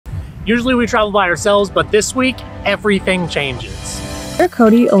Usually we travel by ourselves, but this week, everything changes. We're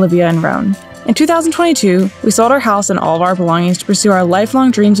Cody, Olivia, and Roan. In 2022, we sold our house and all of our belongings to pursue our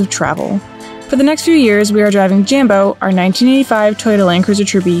lifelong dreams of travel. For the next few years, we are driving Jambo, our 1985 Toyota Landcruiser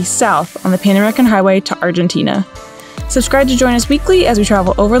Troopy, south on the Pan American Highway to Argentina. Subscribe to join us weekly as we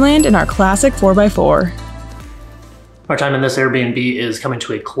travel overland in our classic 4x4. Our time in this Airbnb is coming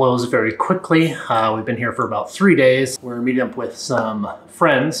to a close very quickly. We've been here for about 3 days. We're meeting up with some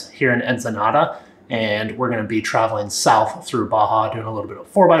friends here in Ensenada, and we're gonna be traveling south through Baja, doing a little bit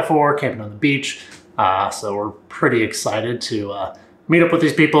of 4x4, camping on the beach. So we're pretty excited to meet up with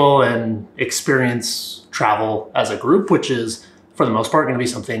these people and experience travel as a group, which is, for the most part, gonna be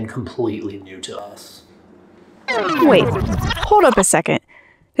something completely new to us. Wait, hold up a second.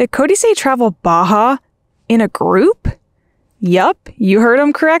 Did Cody say travel Baja in a group? Yup, you heard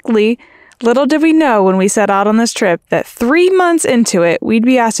him correctly. Little did we know when we set out on this trip that 3 months into it, we'd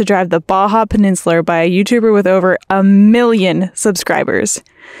be asked to drive the Baja Peninsula by a YouTuber with over 1 million subscribers.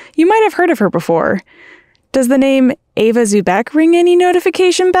 You might have heard of her before. Does the name Ava Zubek ring any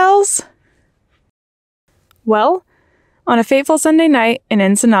notification bells? Well, on a fateful Sunday night in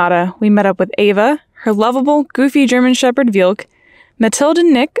Ensenada, we met up with Ava, her lovable, goofy German Shepherd Vilk, Mathilde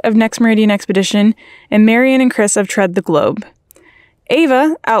and Nick of Next Meridian Expedition, and Meridian and Chris of Tread the Globe.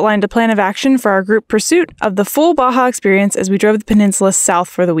 Ava outlined a plan of action for our group pursuit of the full Baja experience as we drove the peninsula south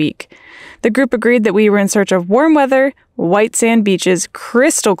for the week. The group agreed that we were in search of warm weather, white sand beaches,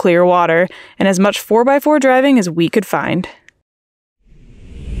 crystal clear water, and as much 4x4 driving as we could find.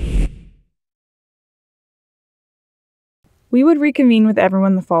 We would reconvene with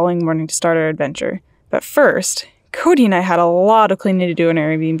everyone the following morning to start our adventure. But first, Cody and I had a lot of cleaning to do in our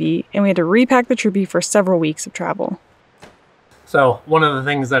Airbnb, and we had to repack the Troopy for several weeks of travel. So one of the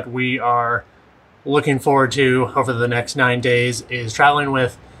things that we are looking forward to over the next 9 days is traveling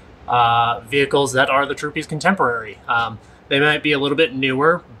with vehicles that are the Troopy's contemporary. They might be a little bit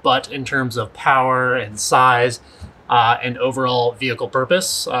newer, but in terms of power and size and overall vehicle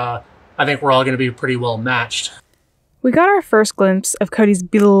purpose, I think we're all going to be pretty well matched. We got our first glimpse of Cody's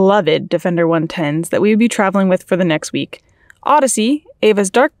beloved Defender 110s that we would be traveling with for the next week. Odyssey,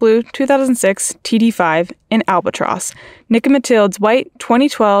 Ava's dark blue 2006 TD5, and Albatross, Nick and Mathilde's white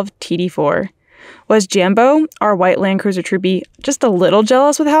 2012 TD4. Was Jambo, our white Landcruiser Troopy, just a little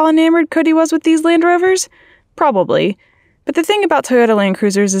jealous with how enamored Cody was with these Land Rovers? Probably. But the thing about Toyota Land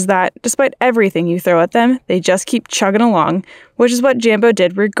Cruisers is that, despite everything you throw at them, they just keep chugging along, which is what Jambo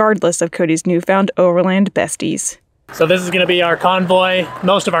did regardless of Cody's newfound overland besties. So this is going to be our convoy,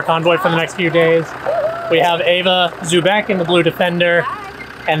 most of our convoy for the next few days. We have Ava Zubek in the blue Defender,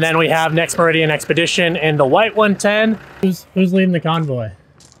 and then we have Next Meridian Expedition in the white 110. Who's leading the convoy? I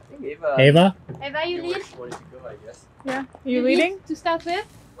think Ava. Ava? Ava, you lead? Yeah, you leading? To start with?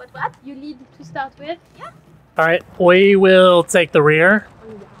 What? You lead to start with? Yeah. All right, we will take the rear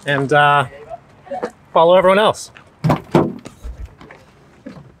and follow everyone else.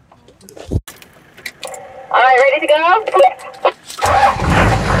 All right, ready to go?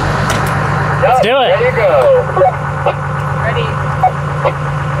 Let's do it. Ready to go. Ready.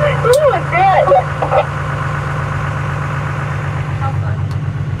 Ooh, it's good. How fun.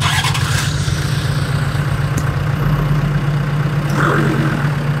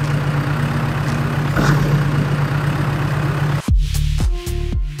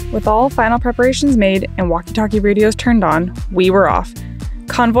 With all final preparations made and walkie-talkie radios turned on, we were off,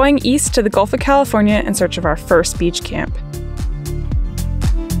 convoying east to the Gulf of California in search of our first beach camp.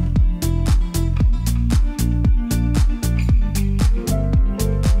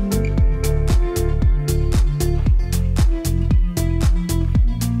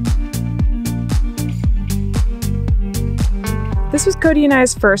 This was Cody and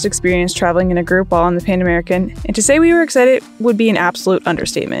I's first experience traveling in a group while on the Pan American, and to say we were excited would be an absolute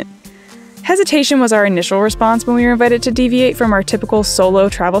understatement. Hesitation was our initial response when we were invited to deviate from our typical solo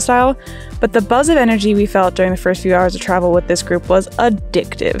travel style, but the buzz of energy we felt during the first few hours of travel with this group was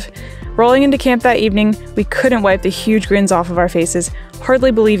addictive. Rolling into camp that evening, we couldn't wipe the huge grins off of our faces,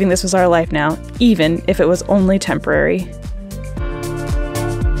 hardly believing this was our life now, even if it was only temporary.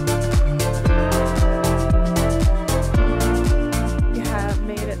 We have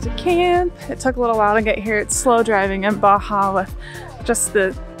made it to camp. It took a little while to get here. It's slow driving in Baja with just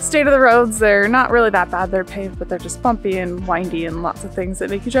the state of the roads. They're not really that bad. They're paved, but they're just bumpy and windy and lots of things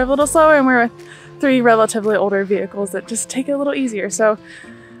that make you drive a little slower. And we're with 3 relatively older vehicles that just take it a little easier. So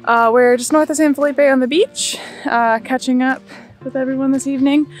we're just north of San Felipe on the beach, catching up with everyone this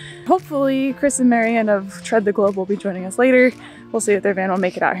evening. Hopefully Chris and Meridian of Tread the Globe will be joining us later. We'll see if their van will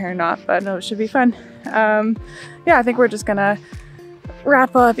make it out here or not, but no, it should be fun. Yeah, I think we're just gonna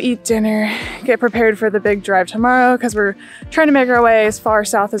wrap up, eat dinner, get prepared for the big drive tomorrow because we're trying to make our way as far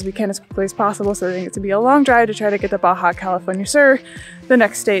south as we can as quickly as possible so it gets to be a long drive to try to get to Baja California Sur, the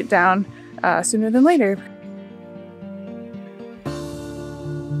next state down, sooner than later.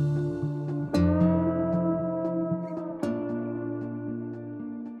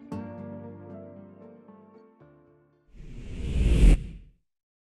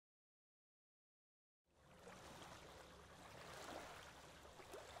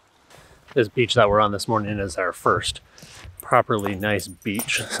 This beach that we're on this morning is our first properly nice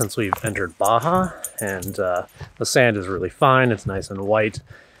beach since we've entered Baja, and the sand is really fine. It's nice and white,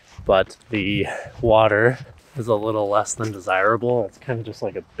 but the water is a little less than desirable. It's kind of just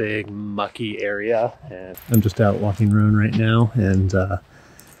like a big mucky area, and I'm just out walking around right now, and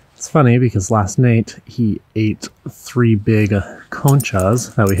it's funny because last night he ate 3 big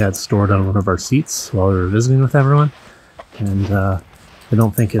conchas that we had stored on one of our seats while we were visiting with everyone, and I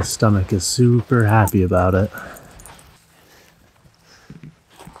don't think his stomach is super happy about it.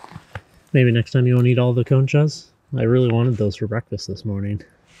 Maybe next time you won't eat all the conchas? I really wanted those for breakfast this morning.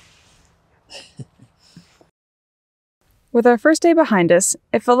 With our first day behind us,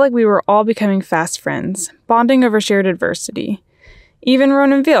 it felt like we were all becoming fast friends, bonding over shared adversity. Even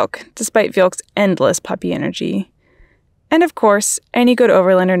Ron and Vilk, despite Vilk's endless puppy energy. And of course, any good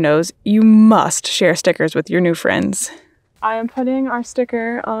overlander knows you must share stickers with your new friends. I am putting our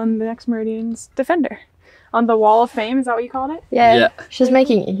sticker on the next Meridian's Defender. On the Wall of Fame, is that what you called it? Yeah. She's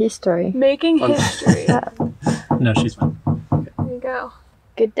making history. Making history. No, she's fine. There you go.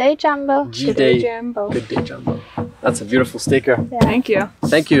 Good day, Jambo. Good day, Jambo. Good day, Jambo. That's a beautiful sticker. Yeah. Thank you.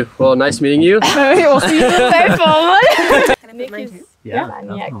 Thank you. Well, nice meeting you. We'll see you very forward. Can I make his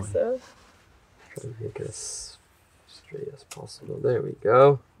definitely. Try to make it as straight as possible. There we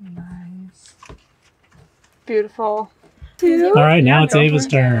go. Nice. Beautiful. All right, now it's Ava's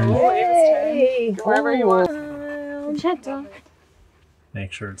turn. Yay. Go wherever you want. Gentle.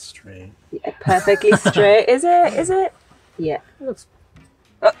 Make sure it's straight. Yeah, perfectly straight. Is it? Is it? Yeah. It looks...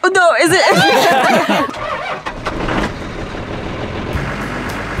 No, is it?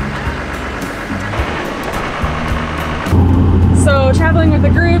 So traveling with the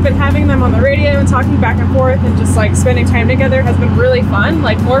group and having them on the radio and talking back and forth and just like spending time together has been really fun,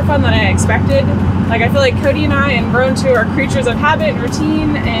 like more fun than I expected. Like I feel like Cody and I and Roan too are creatures of habit and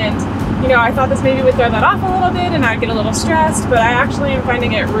routine, and you know, I thought this maybe would throw that off a little bit and I'd get a little stressed, but I actually am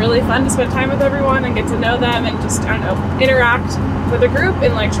finding it really fun to spend time with everyone and get to know them and just, I don't know, interact with the group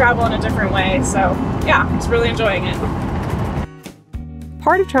and like travel in a different way. So yeah, I'm just really enjoying it.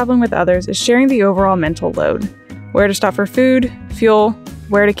 Part of traveling with others is sharing the overall mental load. Where to stop for food, fuel,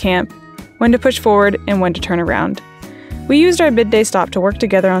 where to camp, when to push forward, and when to turn around. We used our midday stop to work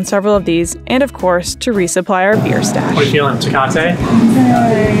together on several of these, and of course, to resupply our beer stash. What are you feeling? Tecate?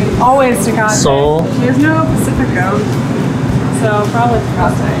 Always Tecate. Sol? There's no Pacifico, so probably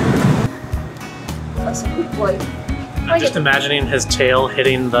Tecate. I'm just imagining his tail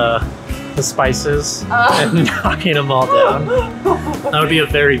hitting the spices and knocking them all down. That would be a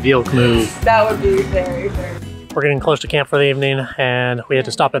very Vilk move. That would be very, very. We're getting close to camp for the evening, and we had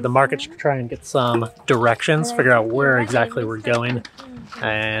to stop at the market to try and get some directions, figure out where exactly we're going,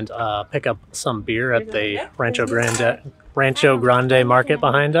 and pick up some beer at the Rancho Grande market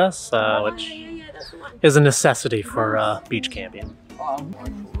behind us, which is a necessity for beach camping.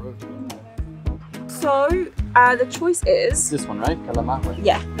 So, the choice is... This one, right? Calamar.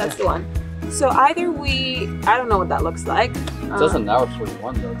 Yeah, that's the one. So either we... I don't know what that looks like. It doesn't now, it's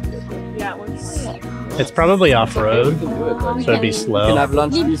 41 though. Yeah, it was. It's probably off-road, We can do it. Like, so it'd be you can slow. have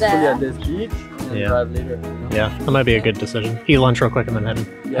lunch peacefully at this beach and Yeah. drive later. You know? Yeah, that might be a good decision. Eat lunch real quick and then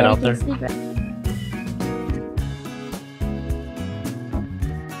head out there. I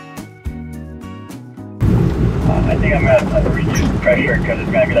think I'm going to have to reduce the pressure because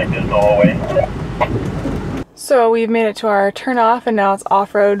it's going to be like this the whole way. So we've made it to our turnoff, and now it's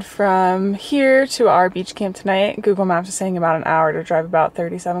off-road from here to our beach camp tonight. Google Maps is saying about an hour to drive about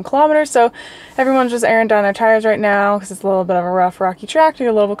 37 kilometers. So everyone's just airing down their tires right now because it's a little bit of a rough, rocky track to get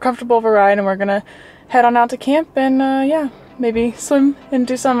a little comfortable of a ride, and we're gonna head on out to camp and yeah, maybe swim and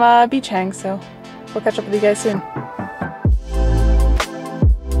do some beach hangs. So we'll catch up with you guys soon.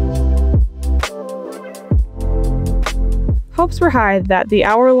 Hopes were high that the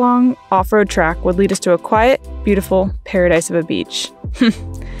hour-long off-road track would lead us to a quiet, beautiful paradise of a beach.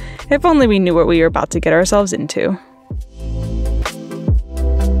 If only we knew what we were about to get ourselves into.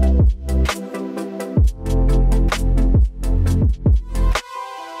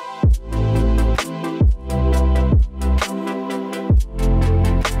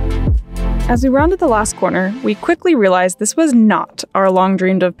 As we rounded the last corner, we quickly realized this was not our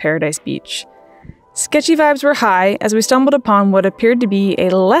long-dreamed-of Paradise Beach. Sketchy vibes were high as we stumbled upon what appeared to be a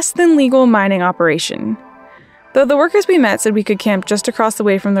less-than-legal mining operation. Though the workers we met said we could camp just across the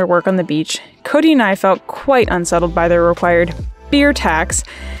way from their work on the beach, Cody and I felt quite unsettled by their required beer tax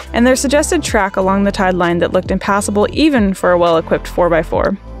and their suggested track along the tide line that looked impassable even for a well-equipped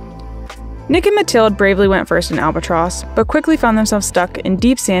 4x4. Nick and Mathilde bravely went first in Albatross, but quickly found themselves stuck in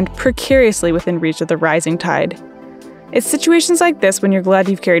deep sand precariously within reach of the rising tide. It's situations like this when you're glad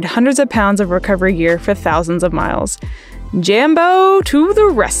you've carried hundreds of pounds of recovery gear for thousands of miles. Jambo to the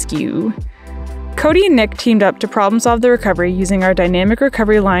rescue! Cody and Nick teamed up to problem solve the recovery using our dynamic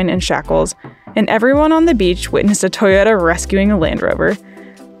recovery line and shackles, and everyone on the beach witnessed a Toyota rescuing a Land Rover.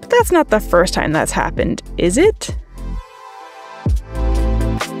 But that's not the first time that's happened, is it?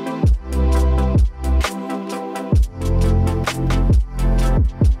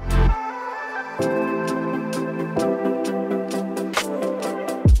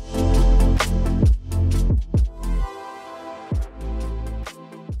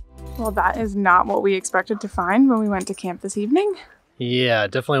 Well, that is not what we expected to find when we went to camp this evening. Yeah,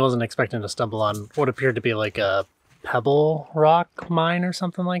 definitely wasn't expecting to stumble on what appeared to be like a pebble rock mine or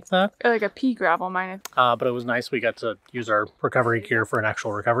something like that. Or like a pea gravel mine. But it was nice. We got to use our recovery gear for an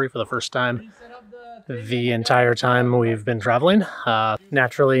actual recovery for the first time the entire time we've been traveling.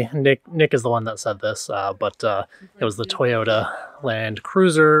 Naturally, Nick is the one that said this, but it was the Toyota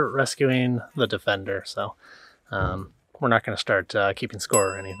Landcruiser rescuing the Defender. So we're not going to start keeping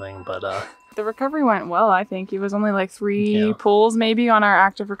score or anything, but the recovery went well, I think. It was only like 3 pulls maybe on our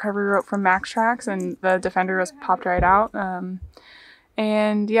active recovery rope from Max Tracks, and the Defender was popped right out.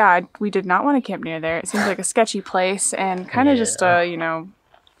 And yeah, we did not want to camp near there. It seems like a sketchy place, and kind of just, you know,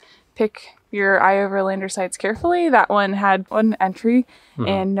 pick your iOverlander sites carefully. That one had one entry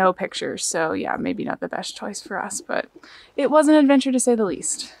and no pictures, so yeah, maybe not the best choice for us, but it was an adventure to say the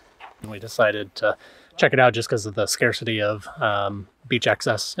least. We decided to check it out just because of the scarcity of beach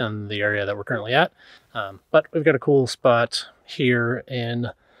access in the area that we're currently at. But we've got a cool spot here in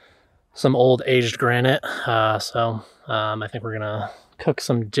some old aged granite. So I think we're gonna cook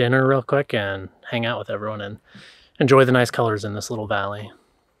some dinner real quick and hang out with everyone and enjoy the nice colors in this little valley.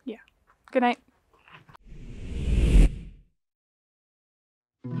 Yeah. Good night.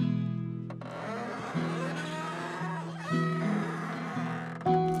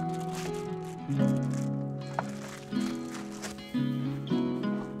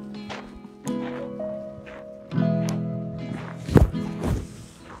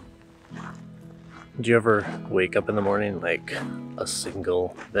 Do you ever wake up in the morning like a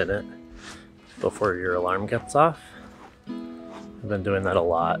single minute before your alarm gets off? I've been doing that a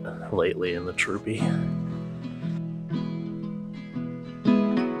lot lately in the Troopy.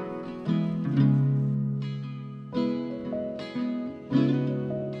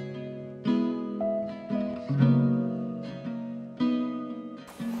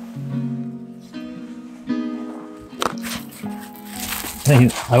 Hey,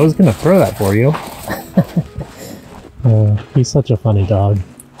 I was gonna throw that for you. He's such a funny dog.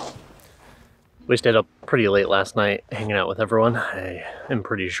 We stayed up pretty late last night hanging out with everyone. I am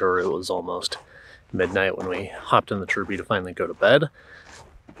pretty sure it was almost midnight when we hopped in the Troopy to finally go to bed,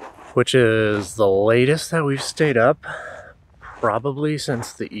 which is the latest that we've stayed up probably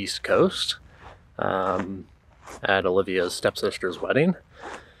since the East Coast at Olivia's stepsister's wedding.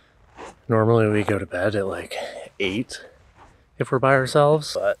 Normally we go to bed at like 8 if we're by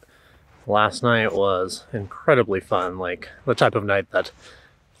ourselves, but last night was incredibly fun, like the type of night that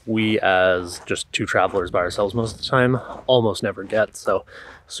we as just 2 travelers by ourselves most of the time almost never get. So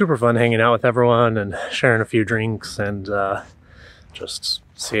super fun hanging out with everyone and sharing a few drinks and just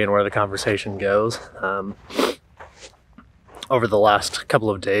seeing where the conversation goes. Over the last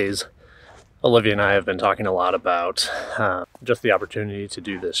couple of days, Olivia and I have been talking a lot about just the opportunity to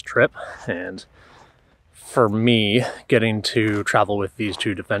do this trip, and for me, getting to travel with these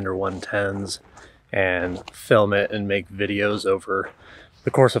 2 Defender 110s and film it and make videos over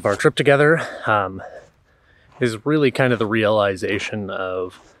the course of our trip together is really kind of the realization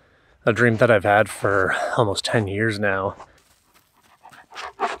of a dream that I've had for almost 10 years now.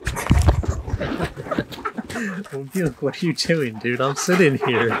 What are you doing, dude? I'm sitting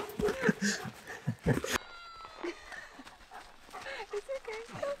here.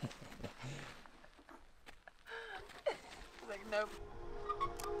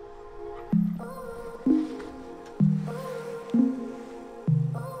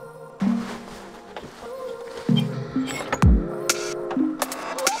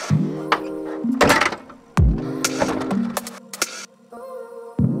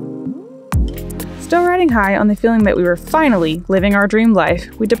 high on the feeling that we were finally living our dream life,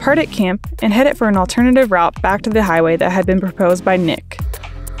 we departed camp and headed for an alternative route back to the highway that had been proposed by Nick.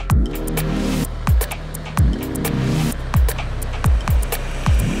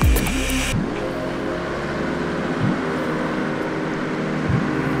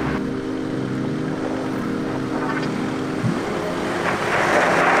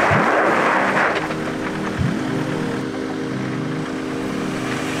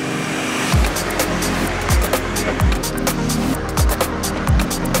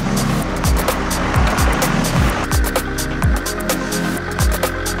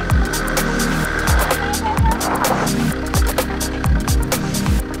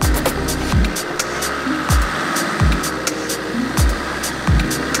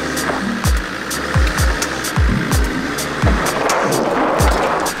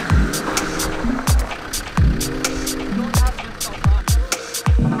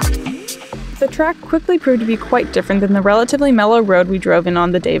 The track quickly proved to be quite different than the relatively mellow road we drove in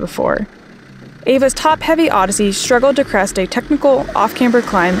on the day before. Ava's top-heavy Odyssey struggled to crest a technical off-camber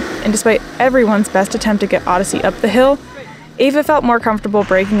climb, and despite everyone's best attempt to get Odyssey up the hill, Ava felt more comfortable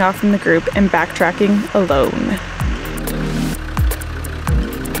breaking off from the group and backtracking alone.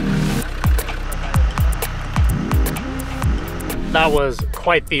 That was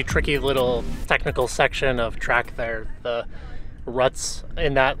quite the tricky little technical section of track there. The ruts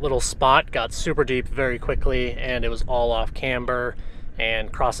in that little spot got super deep very quickly, and it was all off camber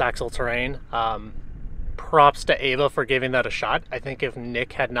and cross-axle terrain. Props to Ava for giving that a shot. I think if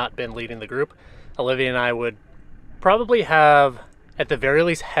Nick had not been leading the group, Olivia and I would probably have, at the very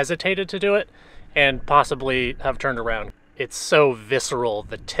least, hesitated to do it and possibly have turned around. It's so visceral,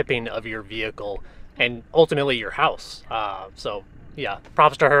 the tipping of your vehicle and ultimately your house. So yeah,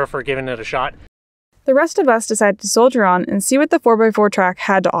 props to her for giving it a shot. The rest of us decided to soldier on and see what the 4x4 track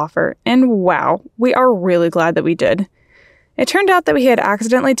had to offer, and wow, we are really glad that we did. It turned out that we had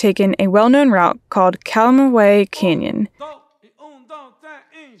accidentally taken a well-known route called Calamaway Canyon.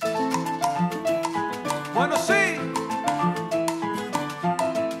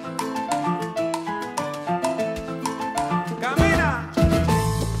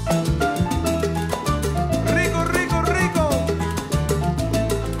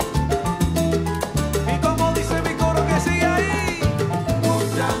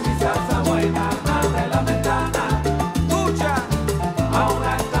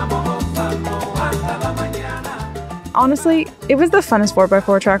 Honestly, it was the funnest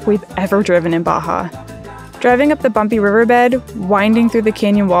 4x4 track we've ever driven in Baja. Driving up the bumpy riverbed, winding through the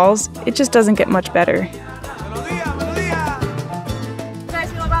canyon walls, it just doesn't get much better. How do you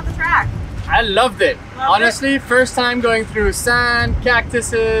guys feel about the track? I loved it. Honestly, first time going through sand,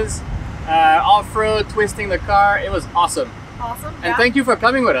 cactuses, off-road, twisting the car. It was awesome. Awesome. And thank you for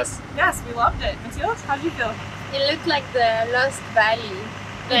coming with us. Yes, we loved it. Mathilde, how did you feel? It looked like the Lost Valley.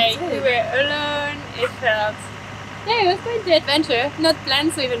 Like we were alone. It felt, yeah, it was quite the adventure. Not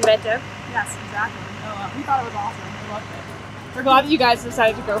planned, so even better. Yes, exactly. No, we thought it was awesome. We loved it. We're glad that you guys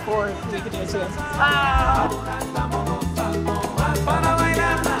decided to go forward so we could do it too.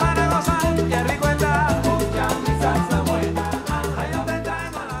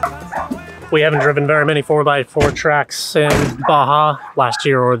 We haven't driven very many 4x4 tracks in Baja last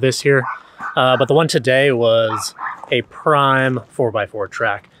year or this year, but the one today was a prime 4x4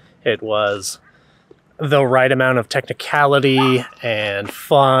 track. It was the right amount of technicality and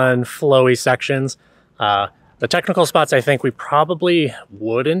fun, flowy sections. The technical spots I think we probably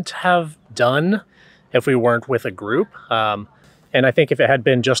wouldn't have done if we weren't with a group. And I think if it had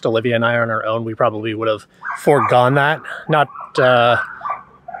been just Olivia and I on our own, we probably would have foregone that. Not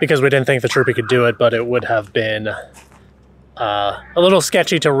because we didn't think the Troopy could do it, but it would have been a little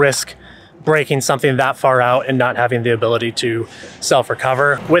sketchy to risk breaking something that far out and not having the ability to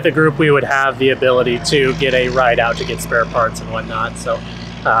self-recover. With a group, we would have the ability to get a ride out to get spare parts and whatnot. So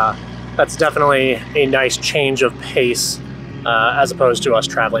that's definitely a nice change of pace as opposed to us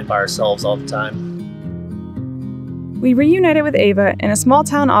traveling by ourselves all the time. We reunited with Ava in a small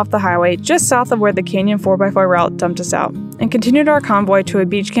town off the highway just south of where the Canyon 4x4 route dumped us out, and continued our convoy to a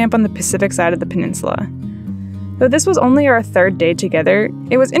beach camp on the Pacific side of the peninsula. Though this was only our third day together,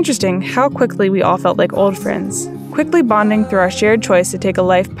 it was interesting how quickly we all felt like old friends, quickly bonding through our shared choice to take a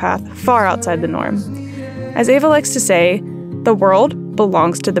life path far outside the norm. As Ava likes to say, the world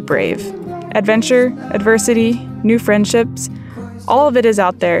belongs to the brave. Adventure, adversity, new friendships, all of it is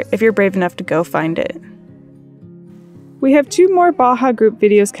out there if you're brave enough to go find it. We have 2 more Baja group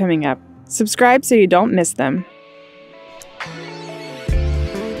videos coming up. Subscribe so you don't miss them.